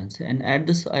घट्दै जान्छ, and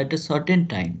at a certain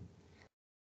time,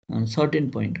 certain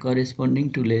point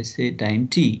corresponding to, let's say, time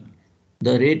t,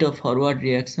 the rate of forward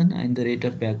reaction and the rate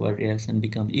of backward reaction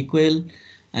become equal,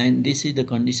 and this is the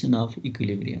condition of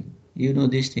equilibrium. You know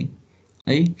this thing,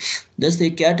 है जस्तै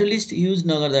catalyst use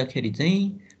नगर्दाखेरि चाहिँ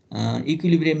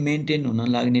equilibrium maintain हुन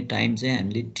लाग्ने time चाहिँ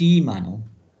हामीले T मानौँ,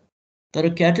 तर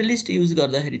catalyst use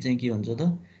गर्दाखेरि चाहिँ के हुन्छ त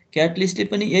क्याटलिस्टले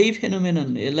पनि यही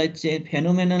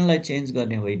फेनोमेननलाई चेन्ज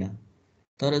गर्ने होइन,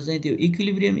 तर चाहिँ त्यो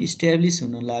इक्विलिब्रियम इस्ट्याब्लिस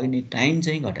हुन लाग्ने टाइम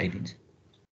चाहिँ घटाइदिन्छ।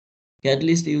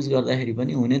 क्याटलिस्ट युज गर्दाखेरि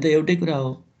पनि हुने त एउटै कुरा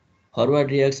हो, फरवर्ड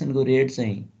रियाक्सनको रेट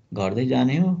चाहिँ घट्दै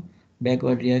जाने हो,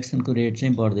 ब्याकवर्ड रियाक्सनको रेट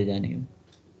चाहिँ बढ्दै जाने हो,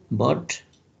 but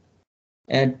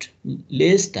at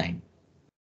less time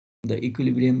the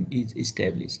equilibrium is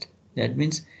established. That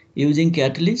means using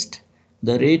catalyst,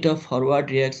 the rate of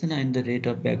forward reaction and the rate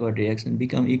of backward reaction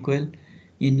become equal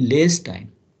in less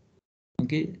time.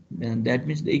 Okay, and that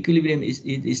means the equilibrium is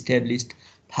established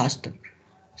faster.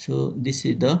 So this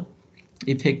is the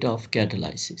effect of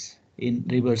catalysis in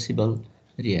reversible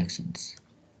reactions.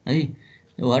 Hey,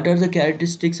 what are the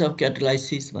characteristics of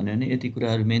catalysis भन्यो भने यति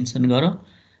कुराहरु mention गर।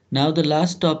 Now the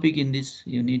last topic in this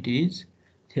unit is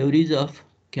theories of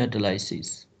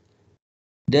catalysis.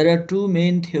 There are two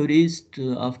main theories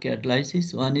of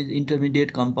catalysis. One is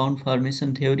intermediate compound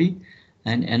formation theory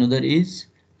and another is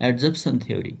adsorption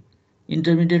theory.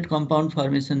 Intermediate compound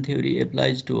formation theory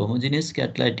applies to homogeneous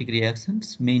catalytic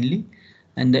reactions mainly,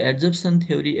 and the adsorption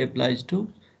theory applies to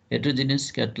heterogeneous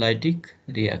catalytic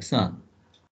reaction.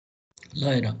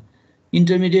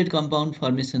 Intermediate compound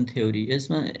formation theory. Yes,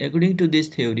 according to this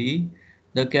theory,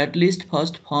 the catalyst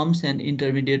first forms an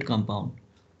intermediate compound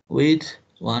with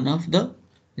one of the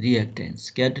reactants.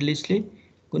 Catalystले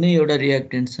कुनै एउटा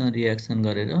reactantसँग reaction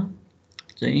गरेर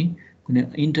चाहिँ कुनै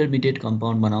intermediate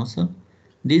compound बनाउँछ.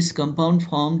 This compound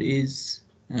formed is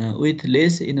with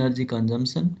less energy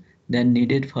consumption than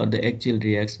needed for the actual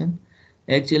reaction.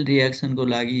 Actual reaction को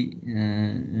लागि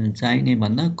चाहिने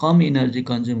भन्दा कम energy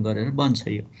consume गरेर बन्छ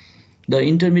यो. The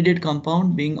intermediate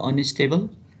compound being unstable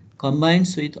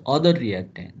combines with other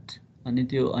reactant. अनि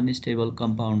त्यो unstable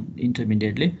compound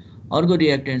intermediately अर्को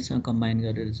reactant सँग combine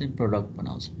गरेर चाहिँ product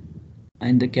बनाउँछ.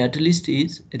 And the catalyst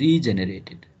is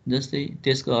regenerated. जस्तै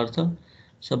त्यसको अर्थ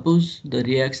suppose the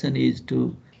reaction is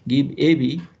to give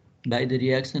AB by the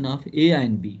reaction of A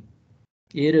and B.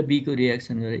 A र B को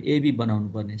reaction गरेर AB बनाउनु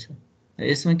पर्ने छ।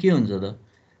 यसमा के हुन्छ त?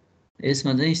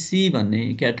 यसमा चाहिँ C भन्ने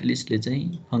catalystले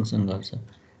चाहिँ function गर्छ।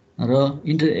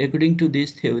 According to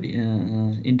this theory,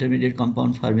 intermediate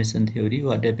compound formation theory,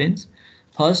 what happens?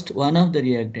 First, one of the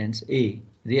reactants A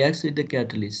reacts with the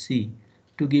catalyst C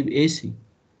to give AC.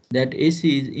 That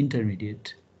AC is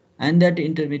intermediate, and that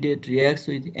intermediate reacts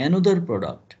with another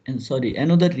product,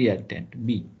 another reactant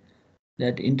B.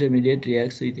 That intermediate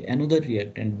reacts with another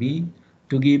reactant B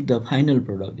to give the final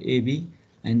product AB,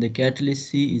 and the catalyst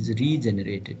C is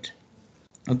regenerated.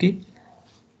 Okay.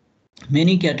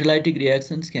 Many catalytic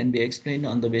reactions can be explained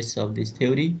on the basis of this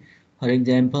theory. For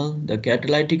example, the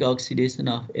catalytic oxidation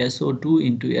of SO2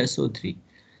 into SO3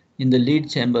 in the lead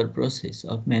chamber process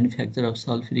of manufacture of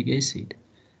sulfuric acid.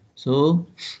 So,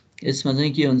 यसमा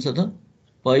चाहिँ के हुन्छ त?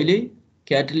 पहिले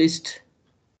catalyst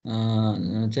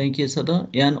चाहिँ के छ त?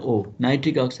 NO,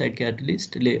 nitric oxide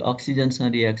catalyst ले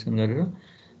oxygenसँग reaction गरेर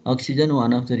oxygen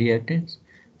one of the reactants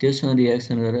त्यससँग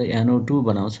reaction गरेर NO2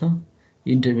 बनाउँछ,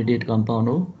 intermediate compound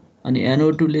हो। अनि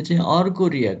NO2 ले चाहिँ अर्को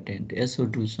reactant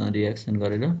SO2 सँग reaction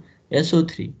गरेर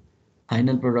SO3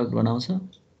 final product बनाउँछ,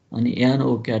 अनि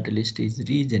NO catalyst is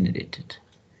regenerated.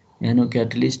 NO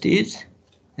catalyst is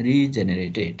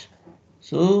regenerated.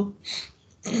 So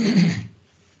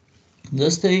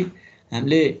जस्तै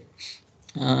हामीले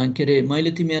के रे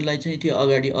मैले तिमीहरुलाई चाहिँ त्यो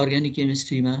अगाडि अर्ग्यानिक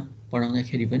केमिस्ट्रीमा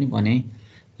पढाउँदाखेरि पनि भने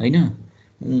हैन.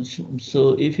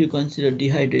 So if you consider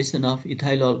dehydration of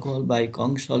ethyl alcohol by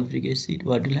conc sulfuric acid,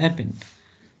 what will happen?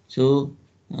 So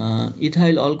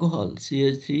ethyl alcohol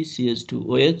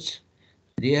CH3CH2OH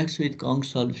reacts with conc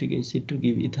sulfuric acid to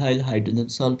give ethyl hydrogen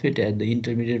sulfate as the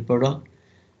intermediate product,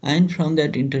 and from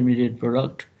that intermediate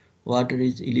product water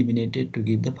is eliminated to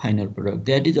give the final product.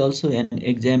 That is also an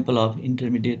example of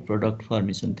intermediate product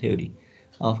formation theory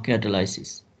of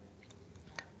catalysis.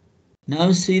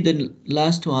 Now see the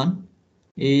last one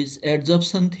is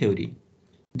adsorption theory.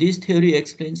 This theory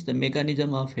explains the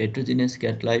mechanism of heterogeneous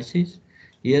catalysis.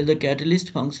 Here the catalyst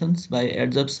functions by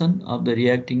adsorption of the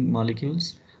reacting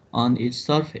molecules on its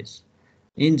surface.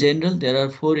 In general, there are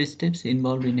four steps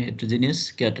involved in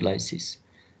heterogeneous catalysis.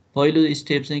 पहिलो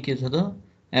step चाहिँ के छ त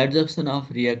एड्जर्प्सन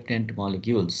of reactant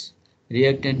molecules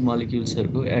reactant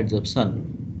मोलिक्युल्सहरूको एड्जर्प्सन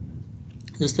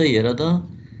जस्तै हेर त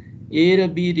ए र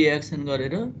be reaction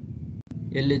गरेर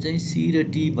यसले चाहिँ सी र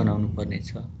डी बनाउनु पर्ने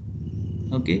छ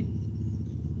ओके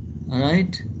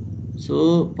राइट सो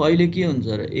पहिले के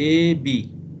हुन्छ र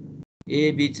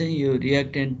एबी चाहिँ यो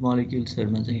रिएक्टेन्ट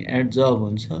मोलिक्युल्सहरुमा चाहिँ एड्जर्ब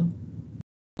हुन्छ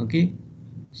okay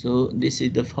so this is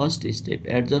the first step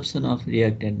adsorption of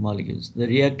reactant molecules the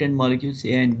reactant molecules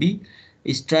A and B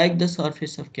strike the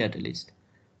surface of catalyst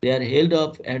they are held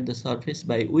up at the surface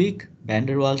by weak van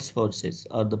der Waals forces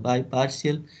or by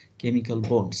partial chemical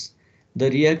bonds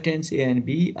the reactants A and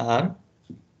B are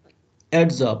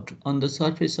adsorbed on the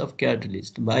surface of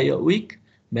catalyst by a weak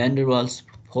van der Waals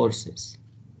forces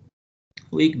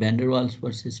weak van der Waals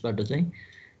forces बाट चाहिँ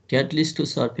क्याटलिस्टको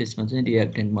सर्फेसमा चाहिँ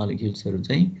reactant मोलिक्युल्सहरु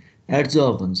चाहिँ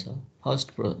एड्जर्ब हुन्छ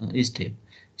first step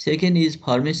second is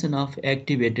formation of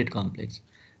activated complex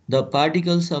the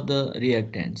particles of the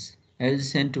रिएक्टेन्ट्स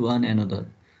adjacent to one another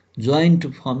join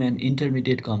to form an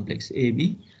intermediate complex AB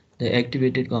the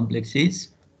activated complex is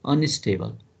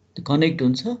unstable the connect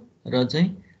हुन्छ र चाहिँ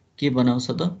के बनाउँछ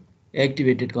त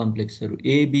activated कम्प्लेक्सहरु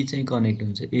AB चाहिँ connect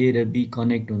हुन्छ A र B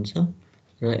connect हुन्छ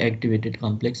र एक्टिभेटेड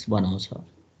कम्प्लेक्स बनाउँछ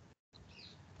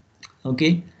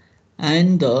okay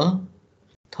and the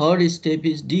third step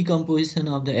is decomposition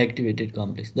of the activated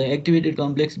complex the activated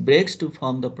complex breaks to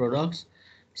form the products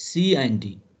C and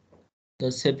D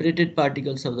the separated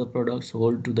particles of the products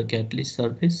hold to the catalyst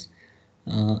surface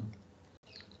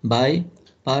by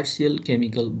partial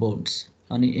chemical bonds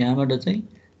अनि यहाँबाट चाहिँ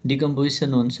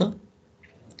decomposition हुन्छ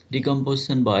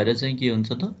decomposition भएर चाहिँ के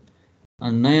हुन्छ त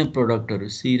नयाँ प्रोडक्टहरु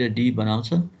C र D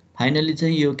बनाउँछ फाइनली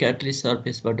चाहिँ यो क्याटलिस्ट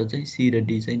सर्फेसबाट चाहिँ C र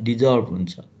D चाहिँ डिजल्भ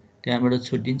हुन्छ त्यहाँबाट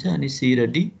छुटिन्छ अनि C र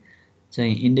D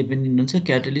चाहिँ इन्डिपेन्डेन्ट हुन्छ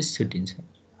catalyst छुटिन्छ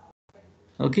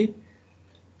okay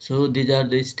so these are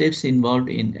the steps involved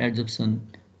in adsorption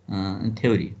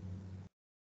theory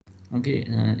okay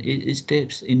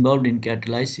steps involved in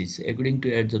catalysis according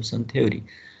to adsorption theory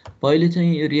पहिले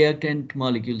चाहिँ यो रिएक्टेन्ट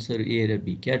मोलिक्युल्सहरु A र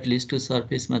B क्याटलिस्टको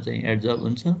सर्फेसमा चाहिँ एड्जर्ब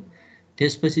हुन्छ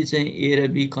त्यसपछि चाहिँ A र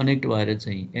B कनेक्ट भएर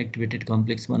चाहिँ एक्टिभेटेड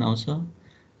कम्प्लेक्स बनाउँछ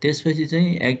त्यसपछि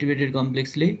चाहिँ एक्टिभेटेड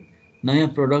कम्प्लेक्सले नयाँ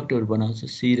प्रोडक्टहरु बनाउँछ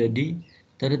C र D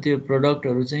तर त्यो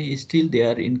प्रोडक्टहरु चाहिँ still they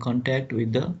are in contact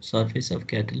with the surface of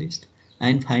catalyst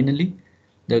and finally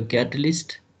the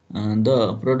catalyst the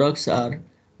products are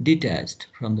detached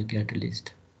from the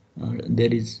catalyst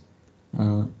there is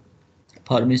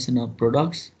formation of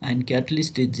products and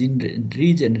catalyst is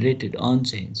regenerated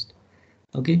unchanged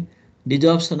okay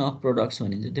desorption of products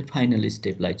भनिन्छ त्यो final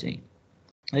स्टेपलाई चाहिँ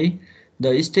है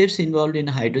the steps involved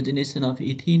in hydrogenation of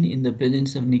ethene in the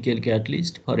presence of nickel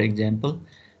catalyst for example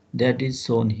that is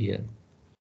shown here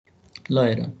ल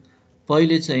हेर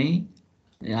पहिले चाहिँ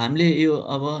हामीले यो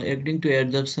अब according to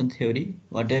adsorption theory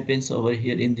what happens over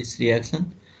here in this reaction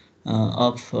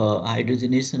of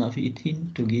hydrogenation of ethene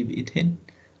to give ethane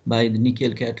by the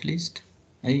nickel catalyst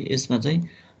है यसमा चाहिँ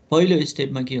पहिलो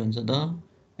स्टेपमा के हुन्छ त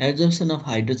adsorption of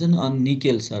hydrogen on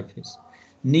nickel surface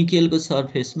निकेलको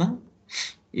सर्फेसमा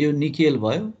यो निकेल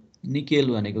भयो निकेल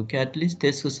भनेको क्याटलिस्ट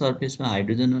त्यसको सर्फेसमा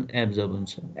हाइड्रोजन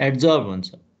एब्जर्ब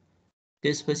हुन्छ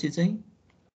त्यसपछि चाहिँ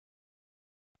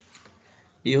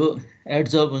यो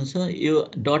एड्जर्ब हुन्छ यो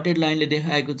डटेड लाइनले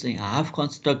देखाएको चाहिँ हाफ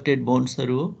कन्स्ट्रक्टेड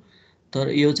बोन्ड्सहरु हो तर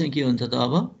यो चाहिँ के हुन्छ त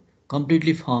अब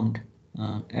कम्प्लिटली फर्मड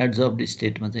एड्जर्ब्ड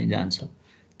स्टेटमा चाहिँ जान्छ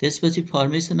त्यसपछि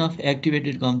formation of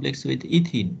activated complex with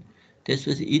इथिन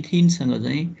त्यसपछि इथिन सँग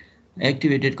चाहिँ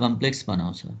एक्टिभेटेड कम्प्लेक्स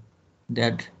बनाउँछ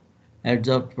that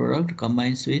एड्जर्ब्ड product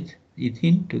कम्बाइन्स with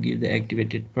इथिन to give the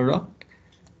activated product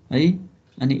है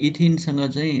अनि इथिन सँग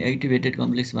चाहिँ एक्टिभेटेड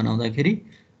कम्प्लेक्स बनाउँदाखेरि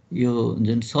यो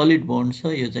जुन सलिड बोन्ड छ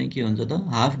यो चाहिँ के हुन्छ त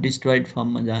हाफ डिस्ट्रोइड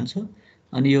फर्ममा जान्छ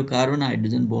अनि यो कार्बन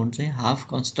हाइड्रोजन बोन्ड चाहिँ हाफ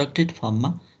कन्स्ट्रक्टेड फर्ममा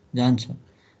जान्छ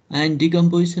and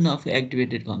decomposition of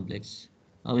activated complex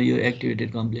अब यो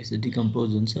एक्टिभेटेड कम्प्लेक्स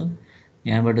डिकम्पोज हुन्छ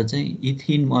यहाँबाट चाहिँ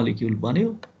इथिन मोलिक्युल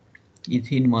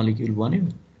बन्यो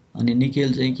अनि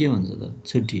निकेल चाहिँ के हुन्छ त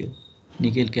छुटियो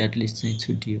निकेल क्याटलिस्ट चाहिँ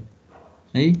छुटियो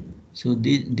है so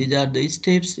these are the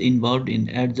steps इन्भल्भड in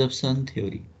एड्जर्प्सन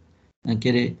theory के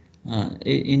अरे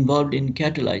involved in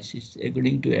catalysis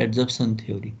according to adsorption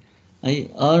theory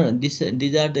or these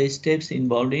are the steps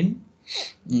involved in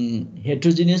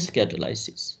heterogeneous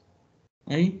catalysis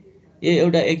है यो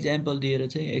एउटा एक्जाम्पल दिएर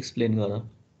चाहिँ एक्सप्लेन गर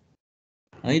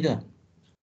है त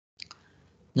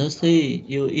जस्तै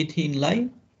यो इथिनलाई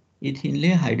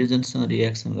इथिनले हाइड्रोजनसँग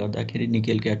रिएक्सन गर्दाखेरि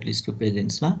निकेल क्याटलिस्टको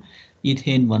प्रेजेन्समा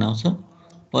इथेन बनाउँछ।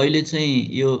 पहिले चाहिँ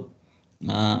यो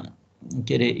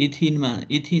के अरे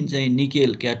इथिन चाहिँ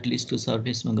निकेल क्याटलिस्टको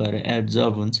सर्फेसमा गएर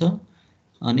एब्जर्ब हुन्छ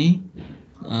अनि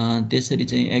त्यसरी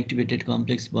चाहिँ एक्टिभेटेड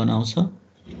कम्प्लेक्स बनाउँछ,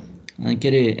 के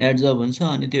अरे एड्जर्ब हुन्छ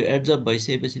अनि त्यो एड्जर्ब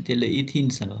भइसकेपछि त्यसले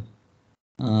इथिनसँग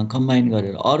कम्बाइन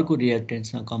गरेर अर्को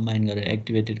रिएक्टेन्ट्समा कम्बाइन गरेर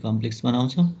एक्टिभेटेड कम्प्लेक्स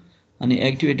बनाउँछ अनि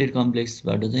एक्टिभेटेड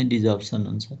कम्प्लेक्सबाट चाहिँ डिजर्प्सन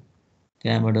हुन्छ।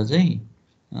 त्यहाँबाट चाहिँ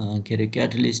के अरे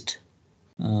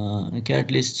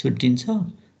क्याटलिस्ट छुट्टिन्छ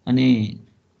अनि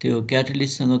त्यो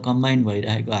क्याटलिस्टसँग कम्बाइन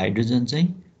भइरहेको हाइड्रोजन चाहिँ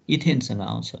इथेनसँग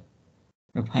आउँछ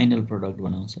र फाइनल प्रोडक्ट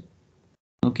बनाउँछ।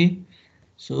 Okay,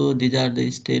 so these are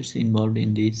the steps involved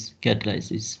in this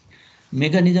catalysis.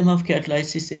 Mechanism of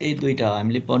catalysis यही दुईटा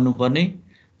हामीले पढ्नु पर्ने।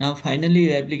 Now finally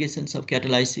applications of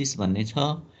catalysis भन्ने छ।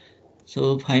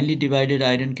 So finely divided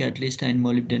iron catalyst and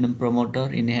molybdenum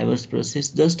promoter in Haber's process.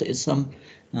 Just some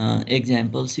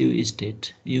examples you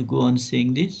state. You go on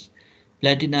seeing this.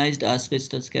 Platinized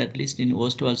asbestos catalyst in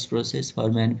Ostwald's process for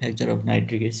manufacture of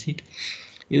nitric acid.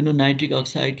 You know, nitric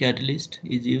oxide catalyst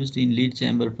is used in lead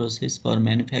chamber process for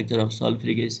manufacture of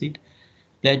sulfuric acid.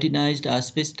 Platinized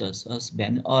asbestos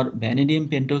or vanadium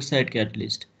pentoxide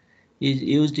catalyst is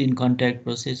used in contact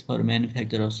process for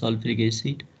manufacture of sulfuric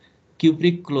acid.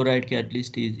 Cupric chloride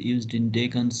catalyst is used in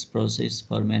Deacon's process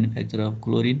for manufacture of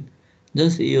chlorine.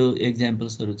 Just यो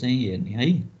examples चाहिँ हेर्ने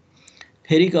है।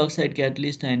 Ferric oxide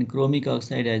catalyst and chromic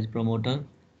oxide as promoter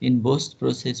in both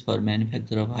process for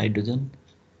manufacture of hydrogen.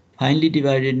 Finely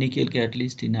divided nickel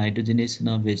catalyst in hydrogenation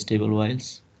of vegetable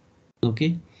oils.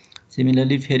 Okay.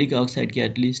 Similarly, ferric oxide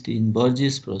catalyst in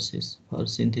Burgess process for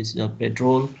synthesis of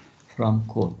petrol from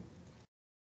coal.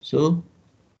 So,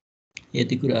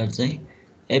 यति कुराहरु चाहिँ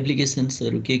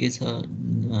एप्लिकेसन्सहरु के छ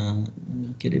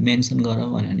के रे mention गर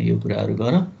भने यो कुराहरु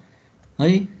गर है।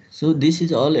 So this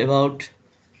is all about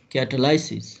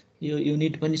क्याटालाइसिस। यो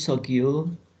युनिट पनि सकियो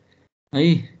है।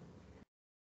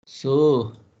 सो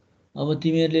अब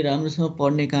तिमीहरुले राम्रोसँग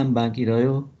पढ्ने काम बाँकी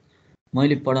रह्यो।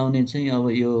 मैले पढाउने चाहिँ अब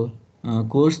यो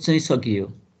कोर्स चाहिँ सकियो।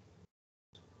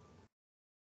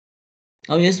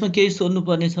 अब यसमा केही सोध्नु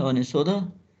पर्ने छ भने सोध।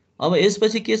 अब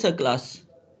यसपछि के छ क्लास?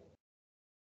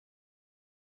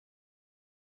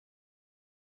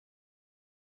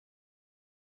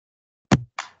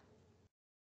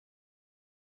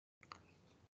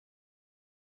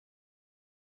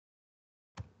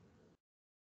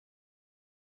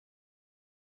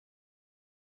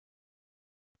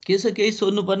 के छ केही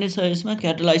सोध्नु पर्ने छ यसमा?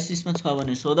 क्याटालाइसिसमा छ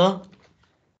भने सोध।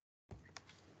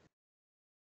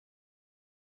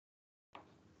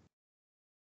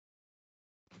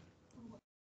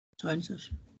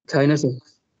 छैन sir.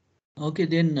 Okay,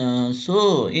 then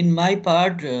so in my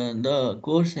part the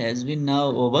course has been now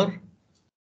over.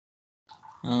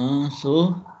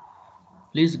 So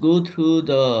please go through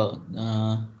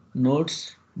the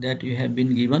notes that you have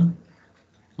been given.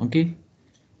 Okay,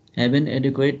 have an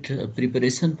adequate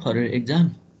preparation for your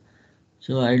exam.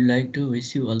 So I'd like to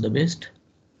wish you all the best.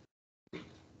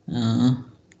 And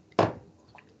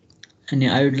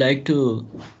I would like to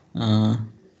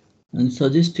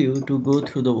suggest you to go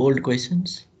through the old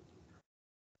questions.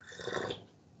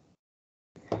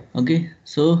 Okay,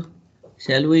 so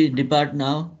shall we depart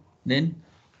now then?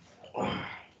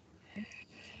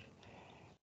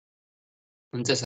 हुन्छ sir.